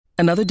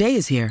Another day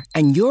is here,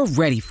 and you're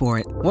ready for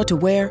it. What to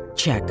wear?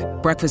 Check.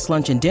 Breakfast,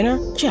 lunch, and dinner?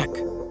 Check.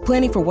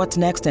 Planning for what's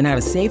next and how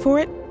to save for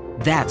it?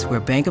 That's where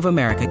Bank of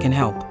America can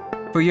help.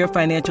 For your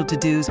financial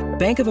to-dos,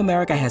 Bank of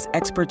America has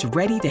experts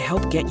ready to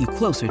help get you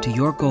closer to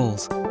your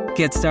goals.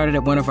 Get started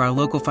at one of our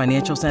local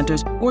financial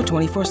centers or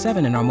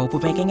 24/7 in our mobile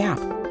banking app.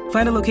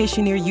 Find a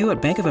location near you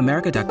at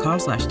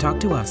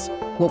bankofamerica.com/talktous.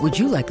 What would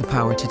you like the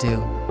power to do?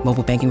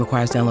 Mobile banking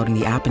requires downloading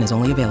the app and is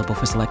only available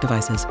for select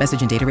devices.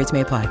 Message and data rates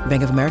may apply.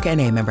 Bank of America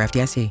N.A., member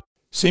FDIC.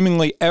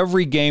 Seemingly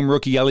every game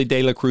rookie Elly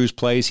De La Cruz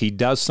plays, he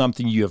does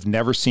something you have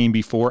never seen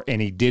before,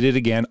 and he did it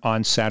again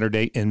on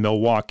Saturday in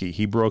Milwaukee.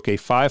 He broke a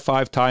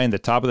 5-5 tie in the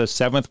top of the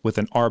seventh with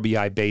an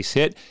RBI base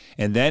hit,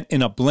 and then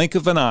in a blink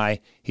of an eye,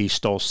 he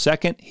stole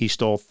second, he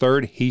stole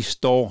third, he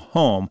stole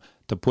home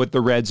to put the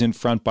Reds in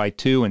front by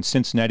 2, and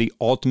Cincinnati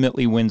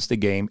ultimately wins the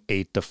game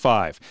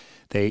 8-5.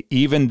 They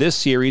even this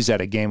series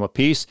at a game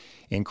apiece,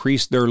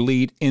 increased their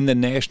lead in the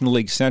National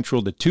League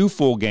Central to 2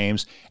 full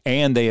games,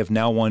 and they have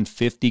now won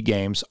 50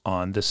 games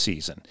on the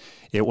season.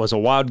 It was a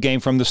wild game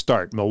from the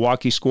start.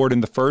 Milwaukee scored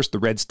in the first. The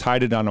Reds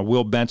tied it on a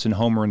Will Benson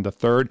homer in the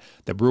third.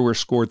 The Brewers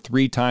scored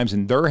 3 times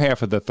in their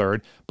half of the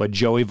third, but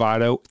Joey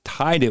Votto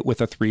tied it with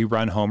a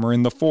 3-run homer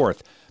in the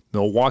fourth.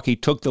 Milwaukee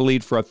took the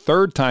lead for a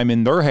third time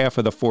in their half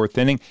of the fourth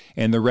inning,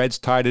 and the Reds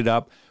tied it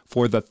up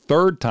for the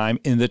third time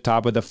in the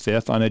top of the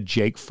fifth on a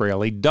Jake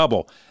Fraley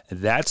double.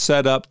 That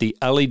set up the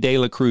Elly De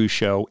La Cruz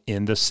show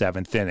in the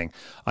seventh inning.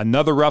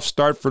 Another rough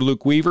start for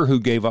Luke Weaver, who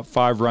gave up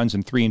 5 runs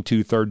in 3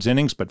 2/3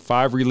 innings, but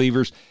 5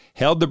 relievers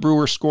held the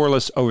Brewers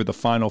scoreless over the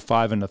final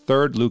 5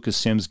 1/3. Lucas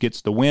Sims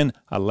gets the win.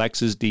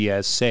 Alexis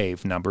Diaz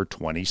save number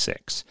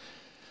 26.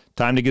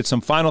 Time to get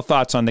some final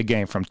thoughts on the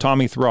game from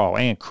Tommy Thrall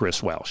and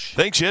Chris Welsh.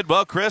 Thanks, Jed.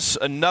 Well, Chris,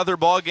 another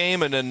ball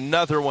game and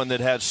another one that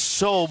has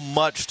so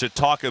much to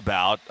talk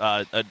about.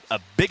 A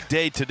big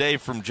day today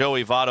from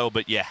Joey Votto,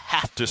 but you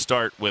have to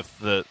start with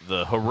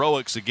the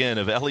heroics again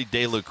of Elly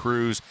De La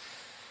Cruz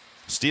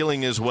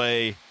stealing his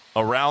way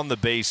around the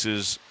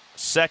bases,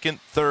 second,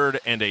 third,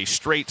 and a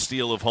straight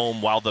steal of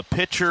home while the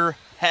pitcher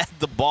had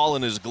the ball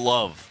in his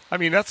glove. I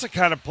mean, that's the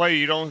kind of play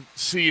you don't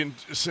see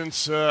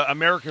since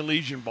American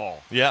Legion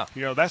ball. Yeah.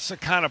 You know, that's the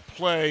kind of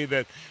play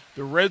that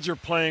the Reds are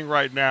playing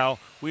right now.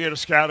 We had a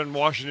scout in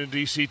Washington,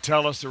 D.C.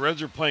 tell us the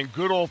Reds are playing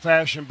good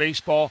old-fashioned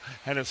baseball,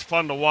 and it's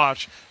fun to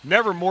watch.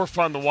 Never more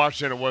fun to watch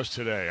than it was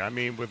today. I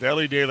mean, with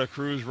Elly De La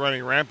Cruz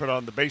running rampant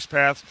on the base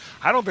paths,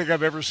 I don't think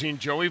I've ever seen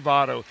Joey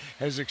Votto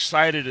as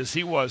excited as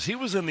he was. He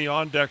was in the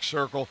on-deck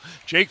circle.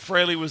 Jake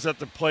Fraley was at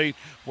the plate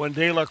when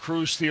De La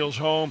Cruz steals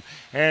home,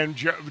 and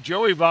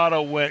Joey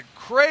Votto went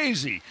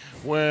crazy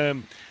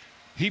when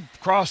he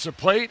crossed the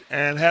plate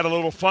and had a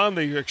little fun.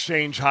 They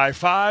exchanged high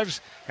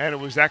fives, and it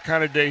was that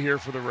kind of day here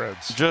for the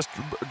Reds. Just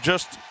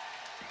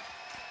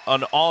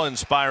an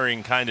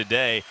awe-inspiring kind of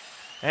day.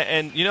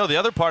 And you know, the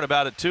other part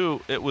about it,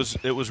 too, it was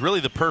really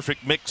the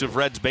perfect mix of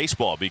Reds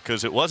baseball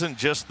because it wasn't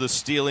just the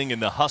stealing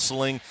and the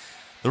hustling.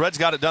 The Reds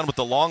got it done with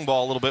the long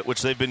ball a little bit,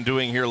 which they've been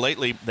doing here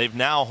lately. They've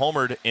now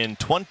homered in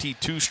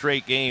 22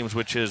 straight games,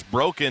 which has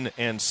broken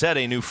and set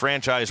a new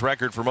franchise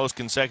record for most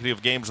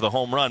consecutive games of the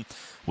home run.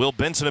 Will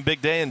Benson a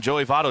big day, and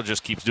Joey Votto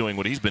just keeps doing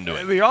what he's been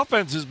doing. The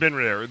offense has been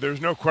there.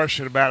 There's no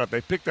question about it. They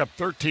picked up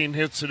 13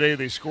 hits today.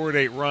 They scored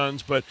 8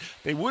 runs, but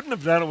they wouldn't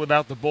have done it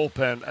without the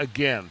bullpen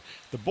again.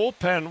 The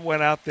bullpen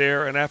went out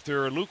there, and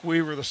after Luke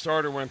Weaver, the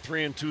starter, went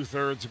 3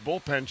 2/3, the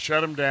bullpen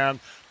shut him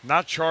down,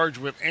 not charged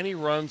with any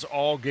runs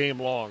all game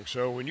long.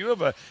 So when you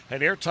have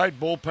an airtight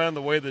bullpen,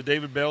 the way that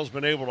David Bell's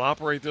been able to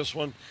operate this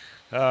one,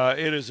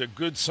 it is a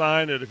good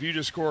sign that if you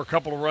just score a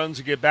couple of runs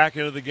to get back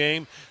into the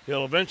game,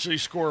 they'll eventually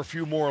score a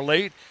few more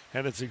late,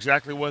 and it's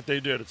exactly what they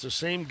did. It's the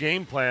same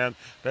game plan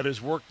that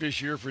has worked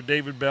this year for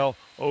David Bell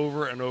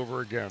over and over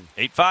again.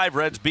 8-5,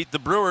 Reds beat the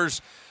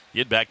Brewers.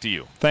 Get back to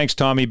you. Thanks,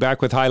 Tommy.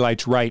 Back with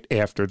highlights right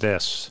after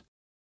this.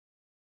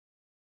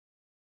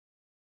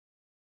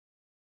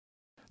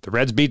 The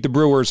Reds beat the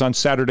Brewers on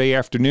Saturday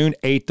afternoon,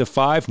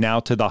 8-5. Now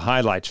to the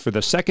highlights. For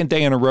the second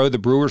day in a row, the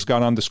Brewers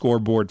got on the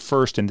scoreboard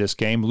first in this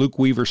game. Luke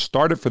Weaver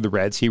started for the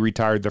Reds. He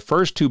retired the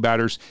first 2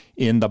 batters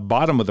in the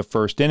bottom of the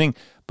first inning,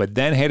 but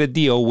then had a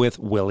deal with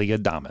Willy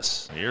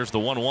Adames. Here's the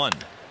 1-1.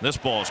 This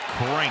ball is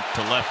cranked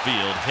to left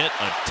field, hit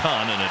a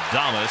ton, and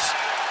Adames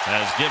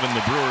has given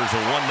the Brewers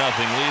a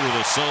 1-0 lead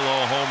with a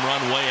solo home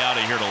run way out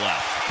of here to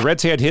left. The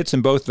Reds had hits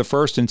in both the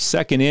first and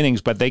second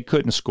innings, but they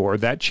couldn't score.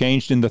 That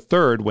changed in the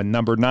third when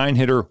number 9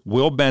 hitter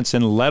Will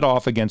Benson led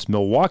off against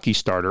Milwaukee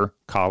starter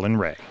Colin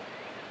Ray.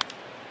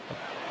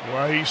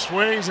 Well, he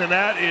swings, and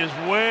that is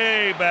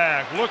way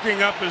back.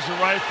 Looking up is the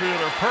right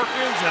fielder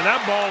Perkins, and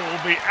that ball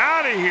will be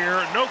out of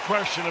here, no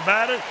question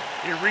about it.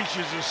 It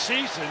reaches the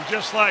seats, and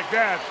just like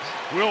that,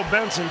 Will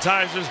Benson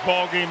ties this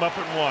ball game up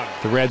at 1.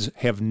 The Reds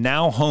have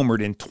now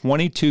homered in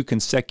 22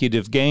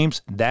 consecutive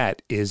games.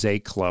 That is a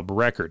club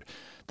record.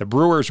 The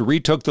Brewers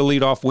retook the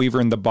lead off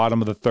Weaver in the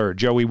bottom of the third.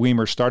 Joey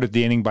Wiemer started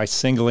the inning by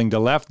singling to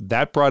left.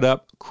 That brought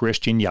up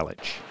Christian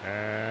Yelich.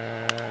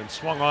 And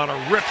swung on a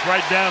rip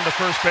right down the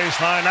first base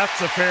line.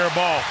 That's a fair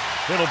ball.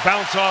 It'll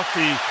bounce off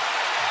the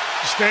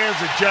stands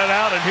a jet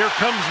out, and here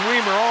comes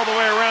Weimer all the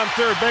way around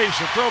third base.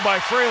 A throw by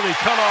Fraley,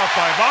 cut off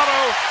by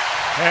Votto,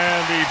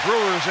 and the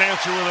Brewers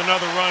answer with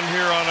another run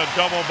here on a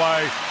double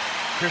by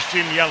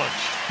Christian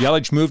Yelich.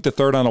 Yelich moved to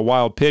third on a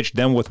wild pitch.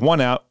 Then with one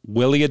out,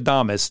 Willie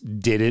Adames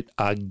did it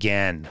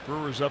again.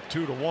 Brewers up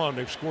 2-1.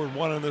 They've scored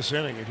one in this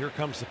inning, and here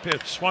comes the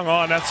pitch. Swung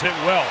on. That's hit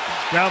well.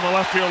 Down the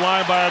left field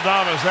line by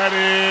Adames. That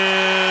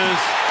is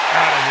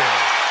out of here.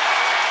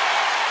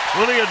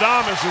 Willie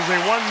Adames is a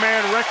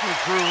one-man wrecking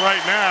crew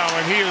right now,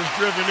 and he has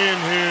driven in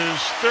his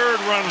third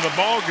run of the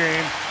ball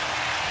game.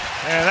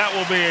 And that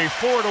will be a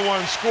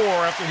 4-1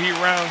 score after he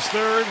rounds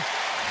third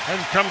and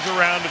comes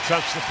around to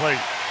touch the plate.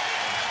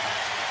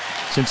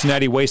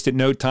 Cincinnati wasted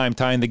no time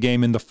tying the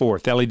game in the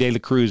fourth. Elly De La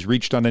Cruz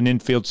reached on an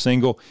infield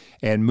single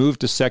and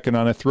moved to second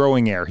on a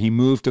throwing error. He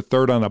moved to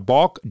third on a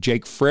balk.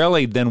 Jake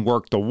Fraley then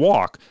worked a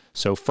walk.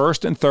 So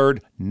first and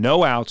third,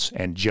 no outs,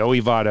 and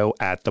Joey Votto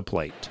at the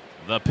plate.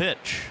 The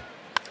pitch.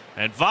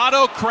 And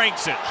Votto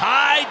cranks it.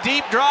 High,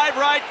 deep drive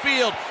right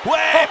field.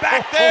 Way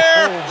back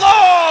there.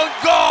 Long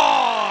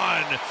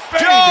gone.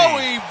 Baby.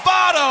 Joey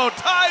Votto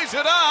ties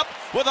it up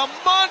with a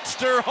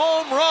monster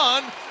home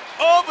run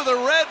over the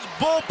Reds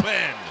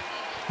bullpen.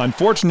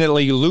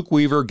 Unfortunately, Luke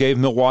Weaver gave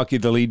Milwaukee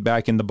the lead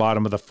back in the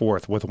bottom of the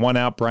fourth. With one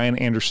out, Brian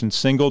Anderson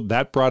singled.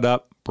 That brought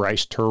up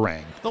Bryce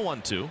Turang. The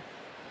 1-2.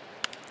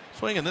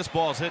 Swing, and this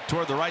ball is hit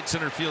toward the right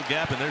center field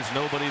gap, and there's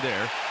nobody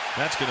there.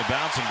 That's going to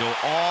bounce and go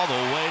all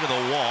the way to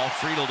the wall.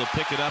 Friedel to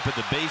pick it up at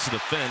the base of the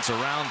fence.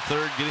 Around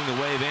third, getting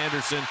the wave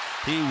Anderson.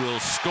 He will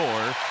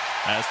score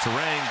as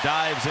Turang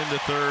dives into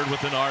third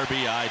with an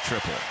RBI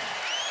triple.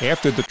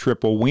 After the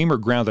triple, Weimer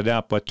grounded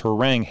out, but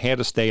Turang had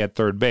to stay at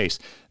third base.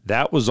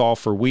 That was all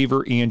for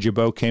Weaver. Ian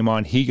Gibaut came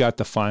on. He got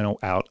the final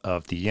out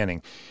of the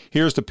inning.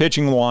 Here's the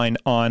pitching line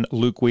on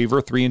Luke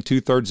Weaver. 3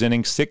 2/3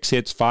 innings, 6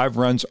 hits, 5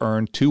 runs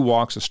earned, 2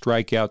 walks, a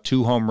strikeout,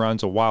 2 home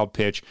runs, a wild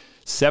pitch,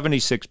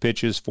 76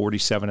 pitches,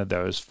 47 of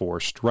those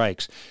 4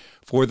 strikes.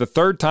 For the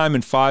third time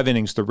in 5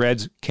 innings, the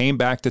Reds came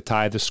back to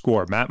tie the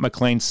score. Matt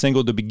McLain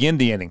singled to begin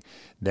the inning.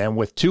 Then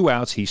with 2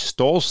 outs, he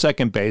stole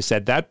second base.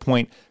 At that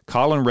point,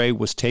 Colin Ray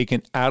was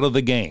taken out of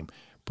the game.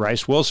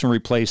 Bryce Wilson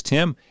replaced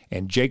him,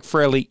 and Jake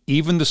Fraley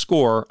evened the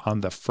score on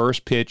the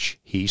first pitch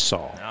he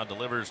saw. Now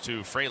delivers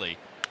to Fraley,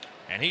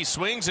 and he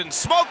swings and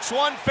smokes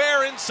one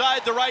fair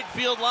inside the right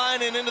field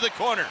line and into the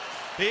corner.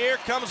 Here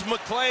comes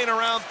McLain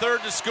around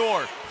third to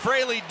score.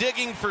 Fraley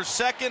digging for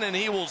second, and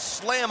he will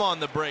slam on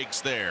the brakes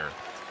there.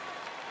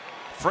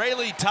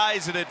 Fraley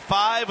ties it at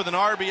 5 with an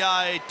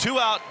RBI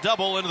 2-out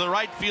double into the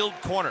right field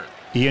corner.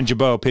 Ian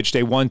Gibaut pitched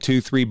a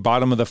 1-2-3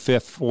 bottom of the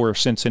 5th for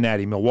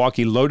Cincinnati.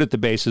 Milwaukee loaded the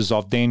bases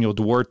off Daniel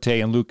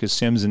Duarte and Lucas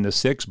Sims in the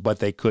 6th, but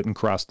they couldn't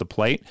cross the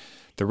plate.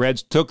 The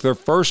Reds took their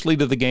first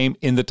lead of the game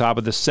in the top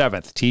of the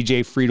 7th.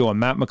 TJ Friedel and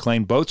Matt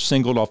McLain both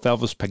singled off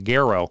Elvis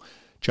Peguero.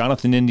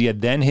 Jonathan India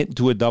then hit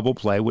into a double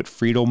play with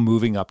Friedel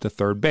moving up to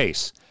third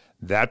base.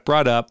 That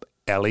brought up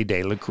Elly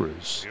De La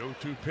Cruz.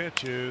 The 0-2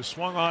 pitch is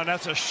swung on.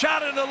 That's a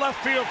shot into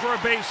left field for a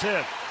base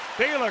hit.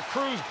 De La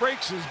Cruz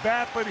breaks his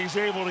bat, but he's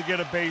able to get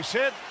a base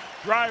hit.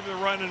 Drive the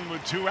run in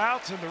with 2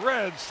 outs, and the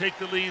Reds take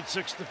the lead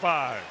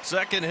 6-5.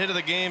 Second hit of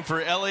the game for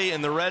Elly,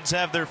 and the Reds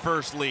have their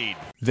first lead.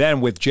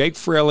 Then with Jake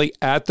Fraley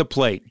at the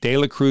plate, De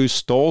La Cruz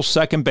stole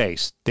second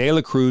base. De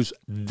La Cruz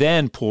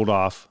then pulled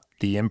off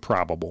the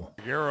improbable.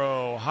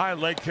 Peguero, high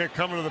leg kick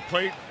coming to the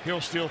plate.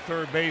 He'll steal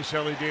third base.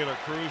 Elly De La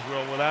Cruz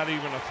will without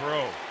even a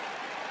throw.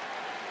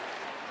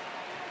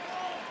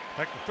 In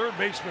fact, the third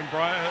baseman,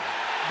 Brian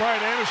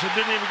Anderson,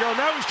 didn't even go.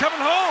 Now he's coming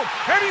home,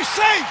 and he's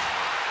safe.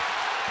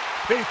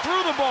 They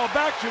threw the ball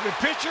back to the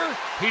pitcher.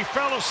 He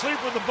fell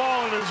asleep with the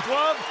ball in his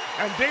glove,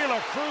 and De La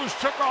Cruz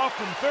took off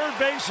from third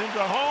base into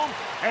home,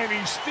 and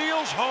he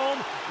steals home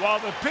while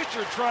the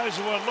pitcher tries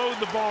to unload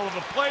the ball to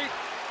the plate.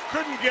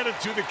 Couldn't get it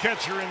to the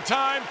catcher in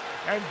time,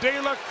 and De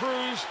La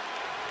Cruz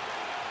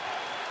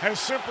has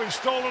simply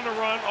stolen a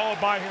run all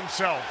by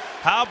himself.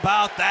 How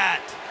about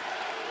that?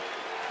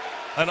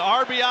 An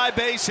RBI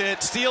base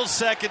hit, steals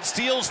second,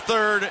 steals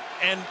third,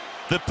 and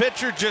the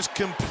pitcher just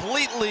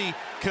completely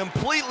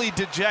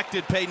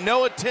dejected, paid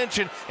no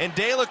attention, and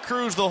De La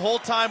Cruz the whole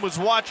time was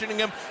watching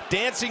him,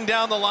 dancing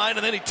down the line,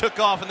 and then he took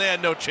off, and they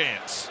had no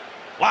chance.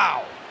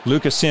 Wow.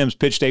 Lucas Sims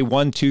pitched a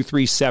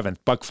 1-2-3 7th.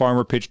 Buck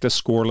Farmer pitched a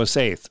scoreless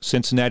 8th.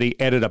 Cincinnati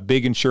added a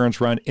big insurance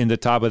run in the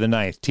top of the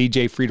 9th.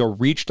 TJ Friedel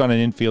reached on an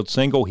infield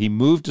single. He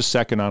moved to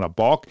second on a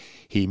balk.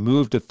 He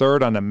moved to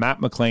third on a Matt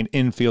McLain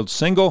infield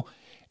single,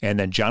 and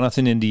then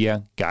Jonathan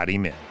India got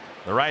him in.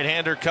 The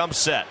right-hander comes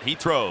set. He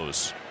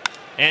throws.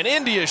 And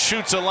India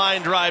shoots a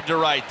line drive to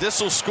right.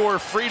 This will score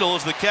Friedel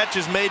as the catch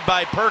is made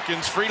by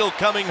Perkins. Friedel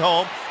coming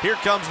home. Here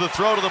comes the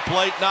throw to the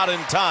plate, not in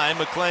time.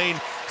 McLain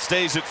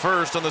stays at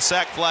first on the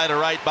sac fly to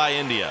right by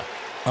India.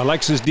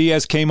 Alexis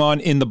Diaz came on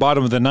in the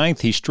bottom of the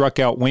ninth. He struck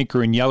out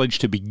Winker and Yelich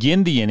to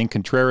begin the inning.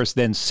 Contreras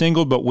then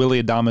singled, but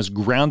Willy Adames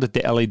grounded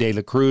to Elly De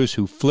La Cruz,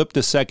 who flipped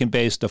to second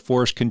base to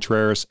force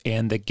Contreras,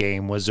 and the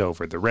game was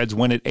over. The Reds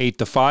win it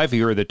 8-5.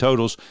 Here are the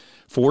totals.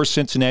 For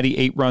Cincinnati,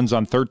 8 runs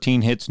on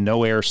 13 hits,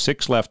 no error,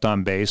 6 left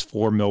on base.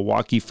 For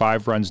Milwaukee,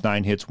 5 runs,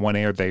 9 hits, 1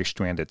 error. They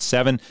stranded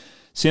 7.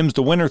 Sims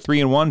the winner,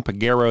 3-1.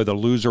 Peguero the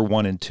loser,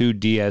 1-2.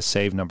 Diaz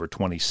save number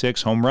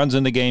 26. Home runs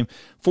in the game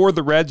for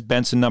the Reds: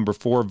 Benson number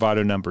 4,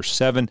 Votto number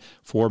 7.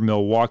 For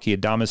Milwaukee,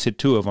 Adames hit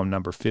 2 of them,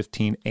 number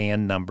 15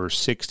 and number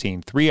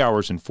 16. 3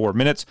 hours and 4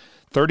 minutes.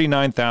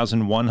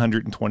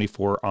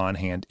 39,124 on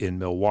hand in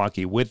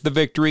Milwaukee. With the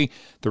victory,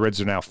 the Reds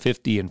are now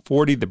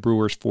 50-40, the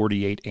Brewers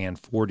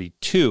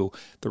 48-42.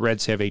 The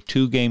Reds have a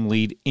 2-game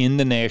lead in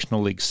the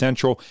National League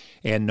Central,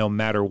 and no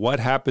matter what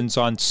happens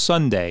on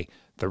Sunday,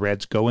 the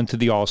Reds go into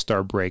the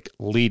All-Star break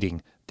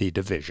leading the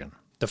division.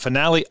 The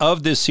finale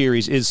of this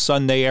series is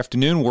Sunday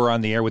afternoon. We're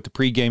on the air with the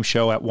pregame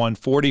show at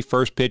 1:40.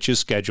 First pitch is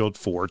scheduled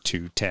for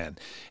 2:10.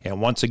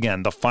 And once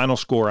again, the final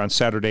score on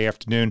Saturday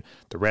afternoon,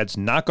 the Reds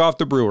knock off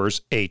the Brewers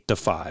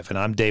 8-5. And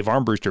I'm Dave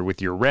Armbruster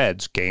with your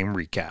Reds game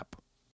recap.